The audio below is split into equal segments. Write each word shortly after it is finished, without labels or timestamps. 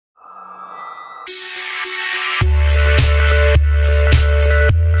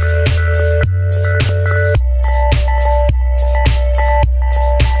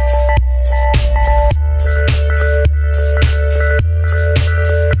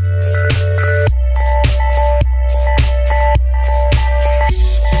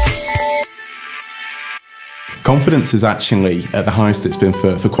Confidence is actually at the highest it's been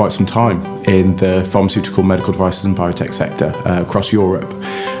for quite some time in the pharmaceutical, medical devices and biotech sector across Europe.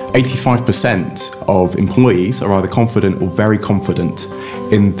 85% of employees are either confident or very confident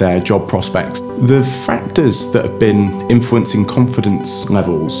in their job prospects. The factors that have been influencing confidence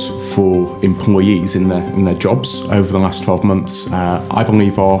levels for employees in their jobs over the last 12 months, I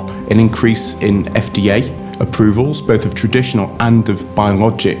believe, are an increase in FDA approvals, both of traditional and of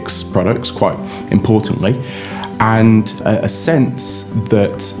biologics products, quite importantly, and a sense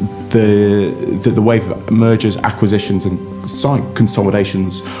that the wave of mergers, acquisitions and site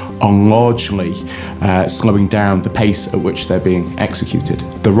consolidations are largely slowing down the pace at which they're being executed.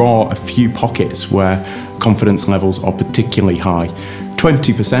 There are a few pockets where confidence levels are particularly high.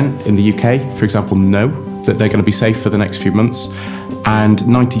 20% in the UK, for example, know that they're going to be safe for the next few months, and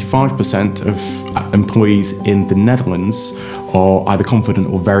 95% of employees in the Netherlands are either confident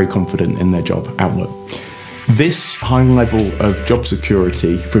or very confident in their job outlook. This high level of job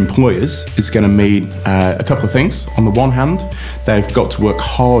security for employers is going to mean a couple of things. On the one hand, they've got to work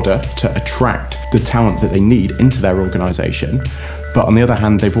harder to attract the talent that they need into their organisation. But on the other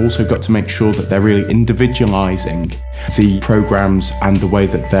hand, they've also got to make sure that they're really individualising the programmes and the way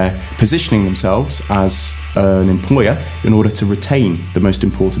that they're positioning themselves as an employer in order to retain the most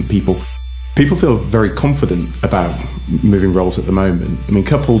important people. People feel very confident about moving roles at the moment. I mean,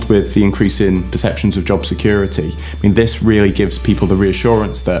 coupled with the increase in perceptions of job security, I mean, this really gives people the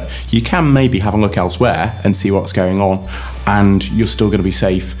reassurance that you can maybe have a look elsewhere and see what's going on, and you're still going to be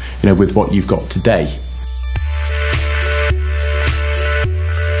safe, with what you've got today.